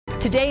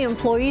Today,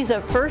 employees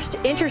of First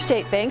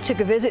Interstate Bank took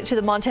a visit to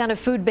the Montana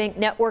Food Bank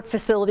Network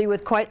facility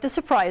with quite the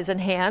surprise in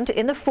hand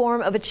in the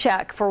form of a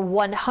check for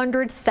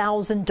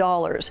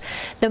 $100,000.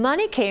 The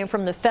money came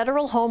from the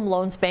Federal Home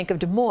Loans Bank of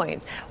Des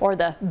Moines, or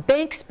the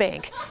Bank's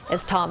Bank.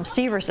 As Tom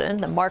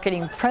Severson, the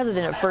marketing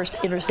president of First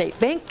Interstate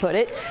Bank, put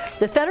it,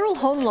 the Federal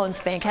Home Loans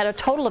Bank had a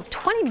total of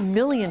 $20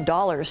 million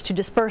to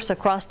disperse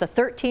across the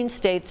 13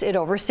 states it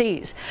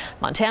oversees.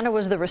 Montana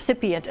was the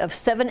recipient of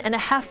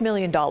 $7.5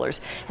 million,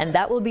 and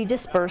that will be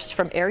dispersed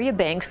from area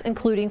banks,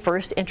 including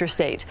First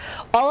Interstate.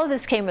 All of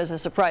this came as a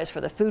surprise for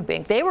the food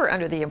bank. They were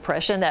under the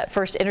impression that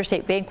First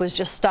Interstate Bank was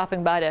just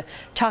stopping by to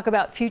talk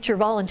about future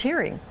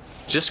volunteering.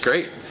 Just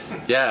great.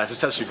 Yeah, it's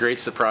such a great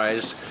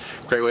surprise.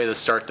 Great way to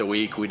start the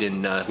week. We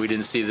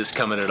didn't see this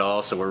coming at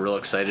all, so we're real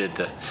excited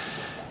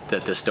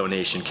that this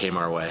donation came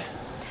our way.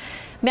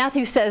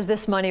 Matthew says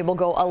this money will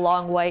go a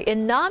long way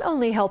in not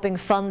only helping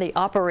fund the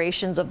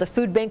operations of the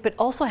food bank, but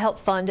also help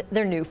fund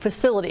their new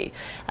facility,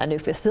 a new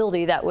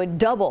facility that would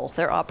double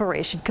their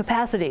operation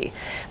capacity.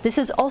 This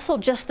is also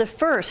just the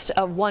first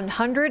of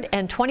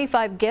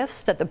 125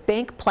 gifts that the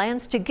bank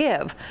plans to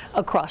give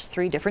across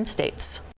 3 different states.